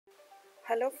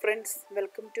Hello friends,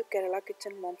 welcome to Kerala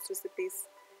kitchen moms recipes.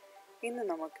 ഇന്ന്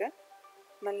നമുക്ക്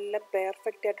നല്ല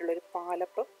പെർഫെക്റ്റ് ആയിട്ടുള്ളൊരു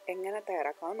പാലപ്പം എങ്ങനെ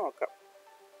തയ്യാറാക്കാമെന്ന് നോക്കാം.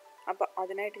 അപ്പോൾ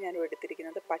അതിനായിട്ട് ഞാൻ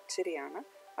എടുത്തിരിക്കുന്നത് പച്ചരിയാണ്.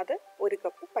 അത് 1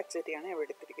 കപ്പ് പച്ചരിയാണ് ഞാൻ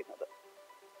എടുത്തിരിക്കുന്നത്.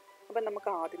 അപ്പോൾ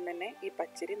നമുക്ക് ആദ്യം തന്നെ ഈ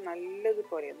പച്ചരി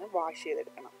നല്ലതുപോലെ ഒന്ന് വാഷ്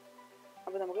ചെയ്തെടുക്കണം.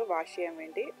 അപ്പോൾ നമുക്ക് വാഷ് ചെയ്യാൻ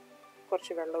വേണ്ടി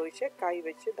കുറച്ച് വെള്ളം ഒഴിച്ച് കൈ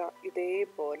വെച്ച്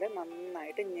ഇതേപോലെ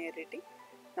നന്നായിട്ട് ഞെരടി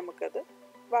നമുക്കത്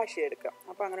വാഷ് ചെയ്തെടുക്കാം.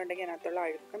 അപ്പോൾ അങ്ങനെ ഉണ്ടെങ്കിൽ അതിനകത്തുള്ള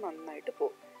അഴുക്ക് നന്നായിട്ട്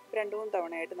പോകും. 2-3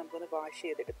 തവണയായിട്ട് നമുക്കൊന്ന് വാഷ്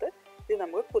ചെയ്തെടുത്ത് ഇത്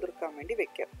നമുക്ക് കുതിർക്കാൻ വേണ്ടി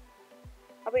വെക്കാം.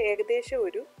 അപ്പോൾ ഏകദേശം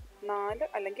ഒരു 4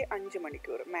 അല്ലെങ്കിൽ 5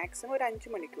 മണിക്കൂർ, മാക്സിമം ഒരു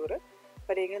 5 മണിക്കൂർ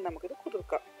വരെയെങ്കിലും നമുക്കിത്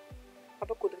കുതിർക്കാം.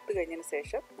 അപ്പോൾ കുതിർത്ത് കഴിഞ്ഞതിന്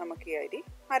ശേഷം നമുക്ക് ഈ അരി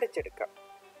അരച്ചെടുക്കാം.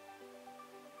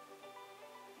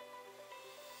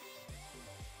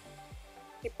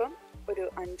 ഇപ്പം ഒരു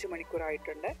 5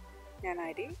 മണിക്കൂറായിട്ടുണ്ട്. ഞാൻ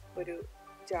അരി ഒരു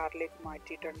ജാറിലേക്ക്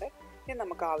മാറ്റിയിട്ടുണ്ട്. ഇനി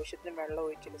നമുക്ക് ആവശ്യത്തിന് വെള്ളം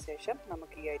ഒഴിച്ചതിന് ശേഷം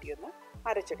നമുക്ക് ഈ അരി ഒന്ന്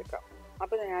അരച്ചെടുക്കാം.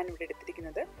 അപ്പോൾ ഞാനിവിടെ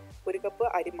എടുത്തിരിക്കുന്നത് 1 കപ്പ്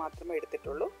അരി മാത്രമേ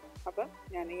എടുത്തിട്ടുള്ളൂ. അപ്പം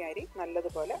ഞാൻ ഈ അരി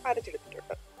നല്ലതുപോലെ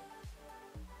അരച്ചെടുത്തിട്ടുണ്ട്.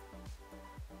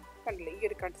 കണ്ടില്ലേ, ഈ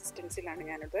ഒരു കൺസിസ്റ്റൻസിയിലാണ്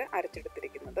ഞാനിത്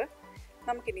അരച്ചെടുത്തിരിക്കുന്നത്.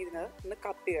 നമുക്കിനി ഇതിന് ഒന്ന്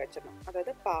കപ്പി കാച്ചണം,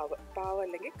 അതായത് പാവ്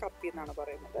അല്ലെങ്കിൽ കപ്പി എന്നാണ്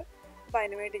പറയുന്നത്. അപ്പോൾ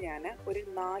അതിനുവേണ്ടി ഞാൻ ഒരു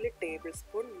 4 ടേബിൾ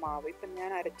സ്പൂൺ മാവ്, ഇപ്പം ഞാൻ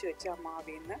അരച്ച് വെച്ച ആ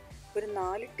മാവിൽ നിന്ന് ഒരു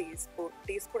 4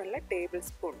 ടീസ്പൂൺ അല്ല ടേബിൾ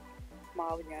സ്പൂൺ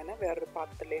മാവ് ഞാൻ വേറൊരു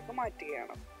പാത്രത്തിലേക്ക്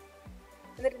മാറ്റുകയാണ്.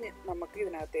 എന്നിട്ട് നമുക്ക്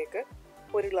ഇതിനകത്തേക്ക്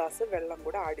 1 ഗ്ലാസ് വെള്ളം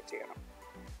കൂടെ ആഡ് ചെയ്യണം.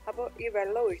 അപ്പോൾ ഈ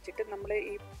വെള്ളം ഒഴിച്ചിട്ട് നമ്മൾ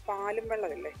ഈ പാലും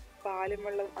വെള്ളമില്ലേ, പാലും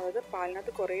വെള്ളം, അതായത്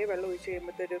പാലിനകത്ത് കുറേ വെള്ളം ഒഴിച്ച്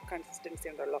കഴിയുമ്പോഴത്തെ ഒരു കൺസിസ്റ്റൻസി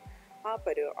ഉണ്ടല്ലോ, ആ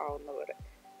പരുവം ആവുന്നവരെ.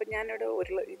 അപ്പം ഞാനിവിടെ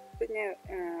ഇപ്പം ഞാൻ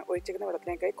ഒഴിച്ചിരിക്കുന്ന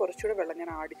വെള്ളത്തിനേക്കായി കുറച്ചുകൂടെ വെള്ളം ഞാൻ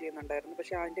ആഡ് ചെയ്യുന്നുണ്ടായിരുന്നു.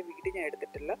 പക്ഷേ അതിൻ്റെ വീഡിയോ ഞാൻ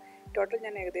എടുത്തിട്ടില്ല. ടോട്ടൽ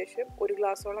ഞാൻ ഏകദേശം 1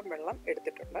 ഗ്ലാസോളം വെള്ളം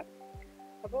എടുത്തിട്ടുണ്ട്.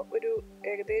 അപ്പോൾ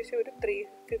ഏകദേശം ഒരു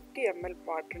 350 ml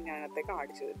വാട്ടർ ഞാൻ അതിനകത്തേക്ക്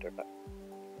ആഡ് ചെയ്തിട്ടുണ്ട്.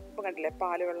 അപ്പോൾ കണ്ടില്ലേ,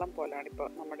 പാല് വെള്ളം പോലെയാണ് ഇപ്പോൾ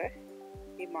നമ്മുടെ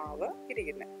ഈ മാവ്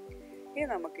ഇരിക്കുന്നത്. ഇനി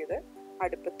നമുക്കിത്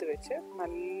അടുപ്പത്ത് വെച്ച്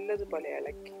നല്ലതുപോലെ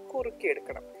ഇളക്കി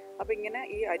കുറുക്കിയെടുക്കണം. അപ്പോൾ ഇങ്ങനെ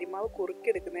ഈ അരിമാവ്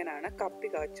കുറുക്കിയെടുക്കുന്നതിനാണ് കപ്പി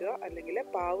കാച്ചുക അല്ലെങ്കിൽ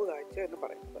പാവ് കാച്ചുക എന്ന്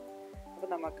പറയുന്നത്. അപ്പോൾ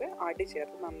നമുക്ക് അടി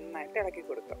ചേർത്ത് നന്നായിട്ട് ഇളക്കി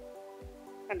കൊടുക്കാം.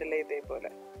 കണ്ടില്ലേ, ഇതേപോലെ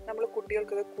നമ്മൾ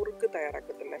കുട്ടികൾക്കൊക്കെ കുറുക്ക്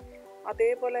തയ്യാറാക്കത്തില്ലേ,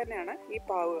 അതേപോലെ തന്നെയാണ് ഈ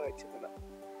പാവ് കാച്ചുന്നത്.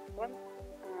 അപ്പം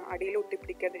അടിയിൽ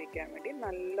ഒട്ടിപ്പിടിക്കാതിരിക്കാൻ വേണ്ടി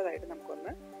നല്ലതായിട്ട്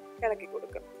നമുക്കൊന്ന് ഇളക്കി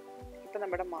കൊടുക്കാം. ഇപ്പം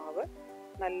നമ്മുടെ മാവ്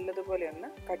നല്ലതുപോലെ ഒന്ന്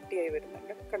കട്ടിയായി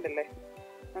വരുന്നുണ്ട്. കണ്ടില്ലേ,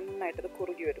 നന്നായിട്ടത്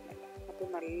കുറുകി വരുന്നുണ്ട്. അപ്പോൾ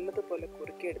നല്ലതുപോലെ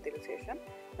കുറുക്കിയെടുത്തതിന് ശേഷം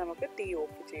നമുക്ക് തീ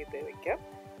ഓഫ് ചെയ്ത് വയ്ക്കാം.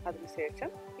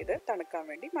 അതിനുശേഷം ഇത് തണുക്കാൻ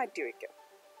വേണ്ടി മാറ്റി വയ്ക്കാം.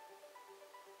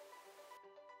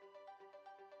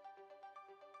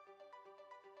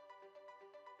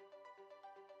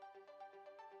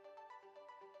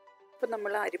 അപ്പോൾ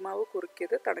നമ്മൾ അരിമാവ്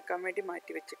കുറുക്കിയത് തണുക്കാൻ വേണ്ടി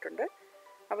മാറ്റി വെച്ചിട്ടുണ്ട്.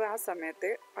 അപ്പോൾ ആ സമയത്ത്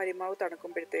അരിമാവ്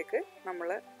തണുക്കുമ്പോഴത്തേക്ക് നമ്മൾ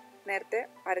നേരത്തെ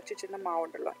അരച്ചു വെച്ചിരുന്ന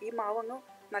മാവുണ്ടല്ലോ, ഈ മാവൊന്ന്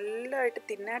നല്ലതായിട്ട്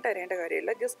തിന്നായിട്ട് അരയേണ്ട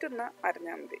കാര്യമില്ല, ജസ്റ്റ് ഒന്ന്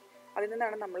അരഞ്ഞാൽ മതി. അതിൽ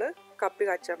നിന്നാണ് നമ്മൾ കപ്പി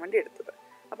കാച്ചാൻ വേണ്ടി എടുത്തത്.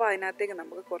 അപ്പോൾ അതിനകത്തേക്ക്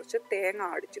നമുക്ക് കുറച്ച് തേങ്ങ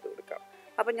ആഡ് ചെയ്ത് കൊടുക്കാം.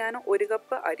 അപ്പോൾ ഞാൻ 1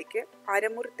 കപ്പ് അരിക്ക്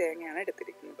അരമുറി തേങ്ങയാണ്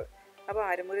എടുത്തിരിക്കുന്നത്. അപ്പോൾ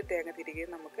അരമുറി തേങ്ങ തിരികെ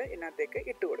നമുക്ക് ഇതിനകത്തേക്ക്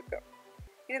ഇട്ട് കൊടുക്കാം.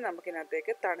 ഇനി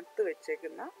നമുക്കിതിനകത്തേക്ക് തണുത്ത്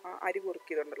വെച്ചേക്കുന്ന അരി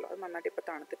കുറുക്കിയതുണ്ടല്ലോ, അത് നന്നായിട്ട് ഇപ്പോൾ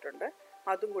തണുത്തിട്ടുണ്ട്,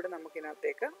 അതും കൂടെ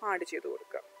നമുക്കിതിനകത്തേക്ക് ആഡ് ചെയ്ത്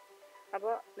കൊടുക്കാം.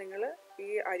 അപ്പോൾ നിങ്ങൾ ഈ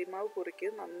അരിമാവ്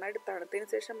കുറുക്കിയത് നന്നായിട്ട് തണുത്തതിന്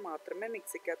ശേഷം മാത്രമേ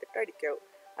മിക്സിക്കകത്തിട്ട് അടിക്കാവൂ.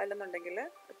 അല്ലെന്നുണ്ടെങ്കിൽ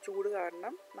ചൂട്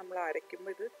കാരണം നമ്മൾ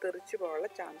അരയ്ക്കുമ്പോൾ ഇത് തെറിച്ച് പോകാനുള്ള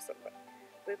ചാൻസ് ഉണ്ട്.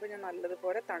 അപ്പോൾ ഇപ്പോൾ ഞാൻ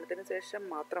നല്ലതുപോലെ തണുത്തതിന് ശേഷം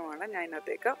മാത്രമാണ് ഞാൻ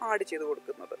ഇതിനകത്തേക്ക് ആഡ് ചെയ്ത്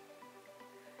കൊടുക്കുന്നത്.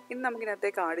 ഇനി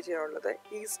നമുക്കിതിനകത്തേക്ക് ആഡ് ചെയ്യാനുള്ളത്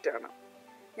ഈസ്റ്റാണ്.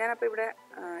 ഞാനപ്പോൾ ഇവിടെ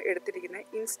എടുത്തിരിക്കുന്ന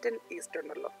ഇൻസ്റ്റൻറ്റ് ഈസ്റ്റ്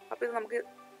ഉണ്ടല്ലോ, അപ്പോൾ ഇത് നമുക്ക്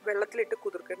വെള്ളത്തിലിട്ട്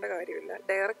കുതിർക്കേണ്ട കാര്യമില്ല,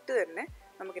 ഡയറക്റ്റ് തന്നെ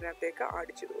നമുക്കിതിനകത്തേക്ക്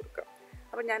ആഡ് ചെയ്ത് കൊടുക്കാം.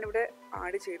 അപ്പോൾ ഞാനിവിടെ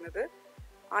ആഡ് ചെയ്യുന്നത്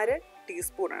 1/2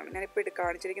 ടീസ്പൂണാണ്. ഞാനിപ്പോൾ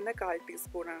കാണിച്ചിരിക്കുന്നത് 1/4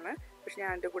 ടീസ്പൂണാണ്. പക്ഷേ ഞാൻ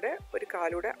അതിൻ്റെ കൂടെ ഒരു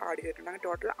 1/4 കൂടെ ആഡ് ചെയ്തിട്ടുണ്ട്. അങ്ങനെ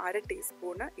ടോട്ടൽ 1/2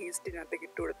 ടീസ്പൂണ് ഈസ്റ്റിനകത്തേക്ക്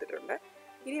ഇട്ട് കൊടുത്തിട്ടുണ്ട്.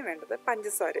 ഇനി വേണ്ടത്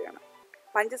പഞ്ചസാരയാണ്.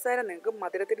 പഞ്ചസാര നിങ്ങൾക്ക്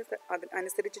മധുരത്തിന്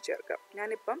അനുസരിച്ച് ചേർക്കാം.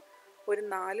 ഞാനിപ്പം ഒരു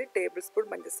 4 ടേബിൾ സ്പൂൺ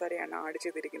പഞ്ചസാരയാണ് ആഡ്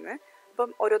ചെയ്തിരിക്കുന്നത്.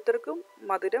 അപ്പം ഓരോരുത്തർക്കും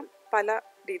മധുരം പല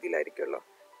രീതിയിലായിരിക്കുമല്ലോ.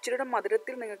 ഇച്ചിരിയുടെ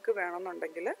മധുരത്തിൽ നിങ്ങൾക്ക്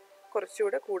വേണമെന്നുണ്ടെങ്കിൽ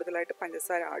കുറച്ചുകൂടെ കൂടുതലായിട്ട്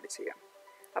പഞ്ചസാര ആഡ് ചെയ്യാം.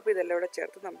 അപ്പോൾ ഇതെല്ലാം കൂടെ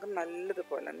ചേർത്ത് നമുക്ക്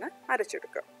നല്ലതുപോലെ ഒന്ന്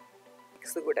അരച്ചെടുക്കാം.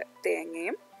 മിക്സ് കൂടെ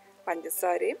തേങ്ങയും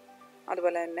പഞ്ചസാരയും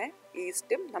അതുപോലെ തന്നെ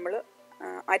ഈസ്റ്റും നമ്മൾ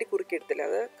അരി കുറുക്കിയെടുത്തില്ലേ,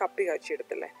 അത് കപ്പി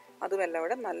കാച്ചിയെടുത്തില്ലേ, അതുമെല്ലാം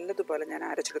കൂടെ നല്ലതുപോലെ ഞാൻ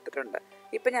അരച്ചെടുത്തിട്ടുണ്ട്.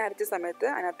 ഇപ്പം ഞാൻ അരച്ച സമയത്ത്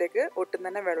അതിനകത്തേക്ക് ഒട്ടും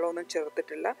തന്നെ വെള്ളമൊന്നും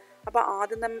ചേർത്തിട്ടില്ല. അപ്പോൾ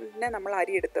ആദ്യം തന്നെ നമ്മൾ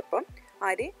അരി എടുത്തപ്പം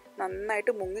അരി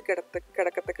നന്നായിട്ട് മുങ്ങി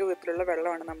കിടക്കത്തക്ക വിധത്തിലുള്ള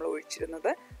വെള്ളമാണ് നമ്മൾ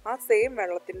ഒഴിച്ചിരുന്നത്. ആ സെയിം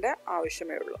വെള്ളത്തിൻ്റെ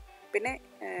ആവശ്യമേ ഉള്ളൂ. പിന്നെ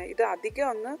ഇത് അധികം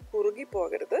അങ്ങ് കുറുകി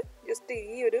പോകരുത്, ജസ്റ്റ്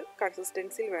ഈ ഒരു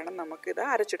കൺസിസ്റ്റൻസിയിൽ വേണം നമുക്കിത്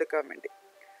അരച്ചെടുക്കാൻ വേണ്ടി.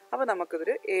 അപ്പോൾ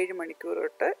നമുക്കിതൊരു 7 മണിക്കൂർ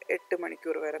തൊട്ട് 8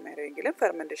 മണിക്കൂർ വരെ നേരമെങ്കിലും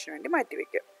ഫെർമെൻറ്റേഷന് വേണ്ടി മാറ്റി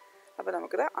വയ്ക്കാം. അപ്പോൾ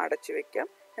നമുക്കിത് അടച്ച് വയ്ക്കാം.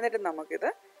 എന്നിട്ട് നമുക്കിത്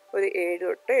ഒരു 7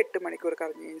 തൊട്ട് 8 മണിക്കൂർ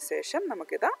കഴിഞ്ഞതിന് ശേഷം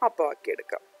നമുക്കിത്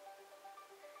അപ്പമാക്കിയെടുക്കാം.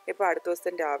 ഇപ്പോൾ അടുത്ത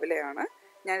ദിവസം രാവിലെയാണ്.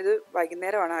 ഞാനിത്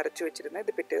വൈകുന്നേരമാണ് അരച്ചു വെച്ചിരുന്നത്.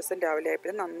 ഇത് പിറ്റേ ദിവസം രാവിലെ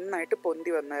ആയപ്പോഴും നന്നായിട്ട്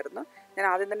പൊന്തി വന്നായിരുന്നു. ഞാൻ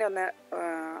ആദ്യം തന്നെ ഒന്ന്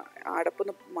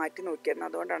അടപ്പൊന്ന് മാറ്റി നോക്കിയായിരുന്നു,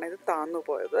 അതുകൊണ്ടാണ് ഇത് താന്നു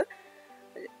പോയത്.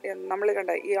 നമ്മൾ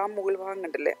കണ്ട ഈ ആ മുകൾ ഭാഗം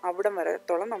കണ്ടില്ലേ, അവിടം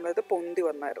വരത്തോളം നമ്മളിത് പൊന്തി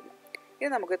വന്നായിരുന്നു. ഇനി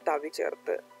നമുക്ക് തവി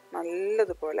ചേർത്ത്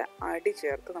നല്ലതുപോലെ അടി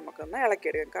ചേർത്ത് നമുക്കൊന്ന്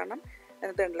ഇളക്കിയെടുക്കാം. കാരണം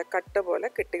എന്നിട്ടുണ്ടല്ലോ കട്ട പോലെ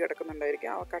കെട്ടിക്കിടക്കുന്നുണ്ടായിരിക്കും.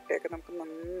 ആ കട്ടയൊക്കെ നമുക്ക്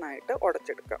നന്നായിട്ട്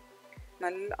ഉടച്ചെടുക്കാം.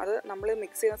 അത് നമ്മൾ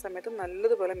മിക്സ് ചെയ്യുന്ന സമയത്ത്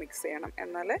നല്ലതുപോലെ മിക്സ് ചെയ്യണം,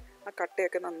 എന്നാലേ ആ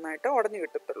കട്ടയൊക്കെ നന്നായിട്ട് ഉടഞ്ഞു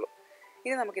കിട്ടത്തുള്ളൂ.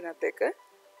 ഇനി നമുക്കിതിനകത്തേക്ക്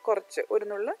കുറച്ച് ഒരു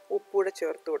നുള്ള് ഉപ്പൂടെ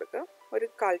ചേർത്ത് കൊടുക്കുക. ഒരു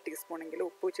 1/4 ടീസ്പൂണെങ്കിലും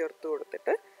ഉപ്പ് ചേർത്ത്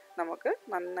കൊടുത്തിട്ട് നമുക്ക്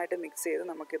നന്നായിട്ട് മിക്സ് ചെയ്ത്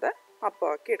നമുക്കിത്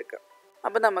അപ്പമാക്കി എടുക്കാം.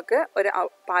 അപ്പോൾ നമുക്ക് ഒരു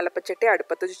പാലപ്പച്ചട്ടി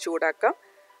അടുപ്പത്ത് വെച്ച് ചൂടാക്കാം.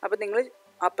 അപ്പോൾ നിങ്ങൾ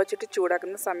അപ്പച്ചട്ടി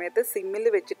ചൂടാക്കുന്ന സമയത്ത് സിമ്മിൽ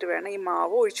വെച്ചിട്ട് വേണം ഈ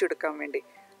മാവ് ഒഴിച്ചെടുക്കാൻ വേണ്ടി.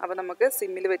 അപ്പോൾ നമുക്ക്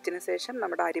സിമ്മിൽ വെച്ചതിന് ശേഷം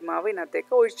നമ്മുടെ അരിമാവ്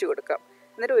ഇതിനകത്തേക്ക് ഒഴിച്ചു കൊടുക്കാം.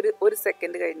 എന്നിട്ട് ഒരു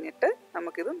സെക്കൻഡ് കഴിഞ്ഞിട്ട്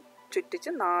നമുക്കിത് ചുറ്റിച്ച്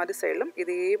 4 സൈഡിലും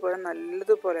ഇതേപോലെ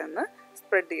നല്ലതുപോലെ ഒന്ന്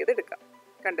സ്പ്രെഡ് ചെയ്തെടുക്കാം.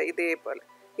 കണ്ടോ, ഇതേപോലെ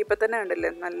ഇപ്പം തന്നെ ഉണ്ടല്ലേ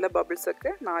നല്ല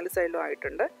ബബിൾസൊക്കെ 4 സൈഡിലും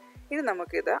ആയിട്ടുണ്ട്. ഇനി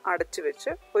നമുക്കിത് അടച്ചു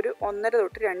വെച്ച് ഒരു 1.5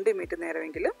 തൊട്ട് 2 മിനിറ്റ്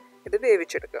നേരമെങ്കിലും ഇത്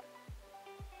വേവിച്ചെടുക്കാം.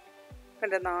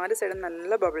 കണ്ടോ, 4 സൈഡും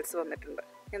നല്ല ബബിൾസ് വന്നിട്ടുണ്ട്.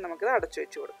 ഇനി നമുക്കിത് അടച്ചു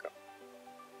വെച്ച് കൊടുക്കാം.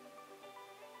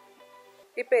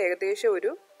 ഇപ്പം ഏകദേശം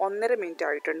ഒരു 1.5 മിനിറ്റ്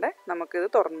ആയിട്ടുണ്ട്. നമുക്കിത്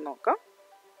തുറന്ന് നോക്കാം.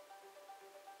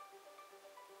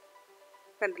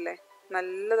 കണ്ടില്ലേ,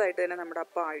 നല്ലതായിട്ട് തന്നെ നമ്മുടെ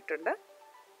അപ്പം ആയിട്ടുണ്ട്.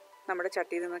 നമ്മുടെ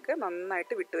ചട്ടിയിൽ നിന്നൊക്കെ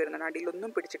നന്നായിട്ട് വിട്ട് വരുന്നുണ്ട്,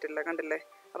 അടിയിലൊന്നും പിടിച്ചിട്ടില്ല. കണ്ടില്ലേ,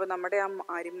 അപ്പോൾ നമ്മുടെ ആ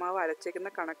അരിമാവ്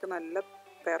അരച്ചേക്കുന്ന കണക്ക് നല്ല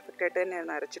പെർഫെക്റ്റ് ആയിട്ട്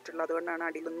തന്നെയാണ് അരച്ചിട്ടുള്ളത്. അതുകൊണ്ടാണ്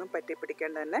അടിയിലൊന്നും പറ്റി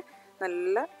പിടിക്കേണ്ട തന്നെ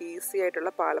നല്ല ഈസി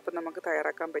ആയിട്ടുള്ള പാലപ്പം നമുക്ക്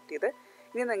തയ്യാറാക്കാൻ പറ്റിയത്.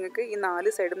 ഇനി നിങ്ങൾക്ക് ഈ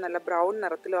 4 സൈഡും നല്ല ബ്രൗൺ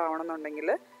നിറത്തിലും ആവണമെന്നുണ്ടെങ്കിൽ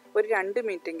ഒരു 2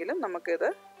 മിനിറ്റെങ്കിലും നമുക്കിത്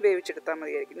വേവിച്ചെടുത്താൽ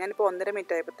മതിയായിരിക്കും. ഞാനിപ്പോൾ 1.5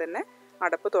 മിനിറ്റ് ആയപ്പോൾ തന്നെ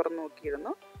അടപ്പ് തുറന്ന്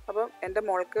നോക്കിയിരുന്നു. അപ്പം എൻ്റെ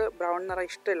മോൾക്ക് ബ്രൗൺ നിറം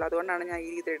ഇഷ്ടമില്ല, അതുകൊണ്ടാണ് ഞാൻ ഈ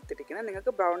രീതി എടുത്തിരിക്കുന്നത്.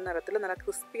 നിങ്ങൾക്ക് ബ്രൗൺ നിറത്തിൽ നല്ല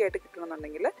ക്രിസ്പി ആയിട്ട്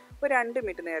കിട്ടണമെന്നുണ്ടെങ്കിൽ ഒരു 2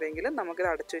 മിനിറ്റ് നേരമെങ്കിലും നമുക്കിത്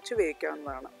അടച്ചു വെച്ച്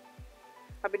വേവിക്കാവുന്നതാണ്.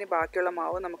 അപ്പം ഇനി ബാക്കിയുള്ള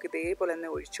മാവ് നമുക്ക് ഇതേപോലെ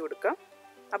തന്നെ ഒഴിച്ചു കൊടുക്കാം.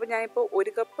 അപ്പോൾ ഞാനിപ്പോൾ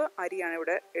 1 കപ്പ് അരിയാണ്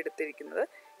ഇവിടെ എടുത്തിരിക്കുന്നത്.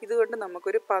 ഇതുകൊണ്ട്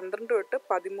നമുക്കൊരു 12 തൊട്ട്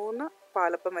 13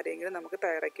 പാലപ്പം വരെയെങ്കിലും നമുക്ക്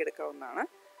തയ്യാറാക്കി എടുക്കാവുന്നതാണ്.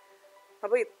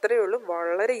 അപ്പോൾ ഇത്രയേ ഉള്ളൂ.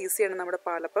 വളരെ ഈസിയാണ് നമ്മുടെ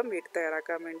പാലപ്പം വീട്ടിൽ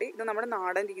തയ്യാറാക്കാൻ വേണ്ടി. ഇത് നമ്മുടെ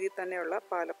നാടൻ രീതിയിൽ തന്നെയുള്ള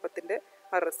പാലപ്പത്തിൻ്റെ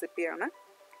ആ റെസിപ്പിയാണ്.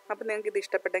 അപ്പോൾ നിങ്ങൾക്ക് ഇത്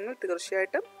ഇഷ്ടപ്പെട്ടെങ്കിൽ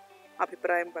തീർച്ചയായിട്ടും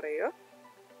അഭിപ്രായം പറയുക.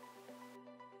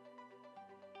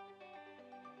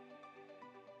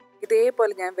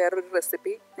 ഇതേപോലെ ഞാൻ വേറൊരു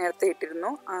റെസിപ്പി നേരത്തെ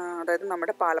ഇട്ടിരുന്നു, അതായത്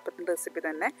നമ്മുടെ പാലപ്പത്തിൻ്റെ റെസിപ്പി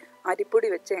തന്നെ, അരിപ്പൊടി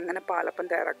വെച്ച് എങ്ങനെ പാലപ്പം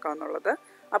തയ്യാറാക്കാമെന്നുള്ളത്.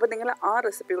 അപ്പോൾ നിങ്ങൾ ആ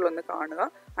റെസിപ്പികളൊന്ന് കാണുക.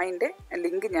 അതിൻ്റെ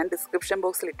ലിങ്ക് ഞാൻ ഡിസ്ക്രിപ്ഷൻ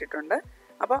ബോക്സിൽ ഇട്ടിട്ടുണ്ട്.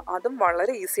 അപ്പോൾ അതും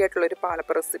വളരെ ഈസി ആയിട്ടുള്ളൊരു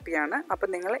പാലപ്പ റെസിപ്പിയാണ്. അപ്പോൾ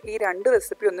നിങ്ങൾ ഈ 2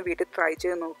 റെസിപ്പി ഒന്ന് വീട്ടിൽ ട്രൈ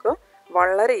ചെയ്ത് നോക്കുക.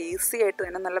 വളരെ ഈസി ആയിട്ട്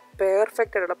തന്നെ നല്ല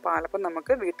പെർഫെക്റ്റ് ആയിട്ടുള്ള പാലപ്പം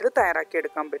നമുക്ക് വീട്ടിൽ തയ്യാറാക്കി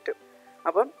എടുക്കാൻ പറ്റും.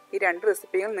 അപ്പം ഈ 2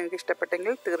 റെസിപ്പികൾ നിങ്ങൾക്ക്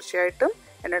ഇഷ്ടപ്പെട്ടെങ്കിൽ തീർച്ചയായിട്ടും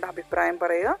എന്നോട് അഭിപ്രായം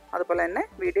പറയുക. അതുപോലെ തന്നെ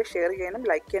വീഡിയോ ഷെയർ ചെയ്യാനും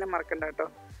ലൈക്ക് ചെയ്യാനും മറക്കണ്ട കേട്ടോ.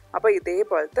 അപ്പോൾ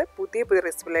ഇതേപോലത്തെ പുതിയ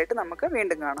റെസിപ്പികളായിട്ട് നമുക്ക്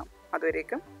വീണ്ടും കാണാം.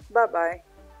 അതുവരേക്കും ബൈ.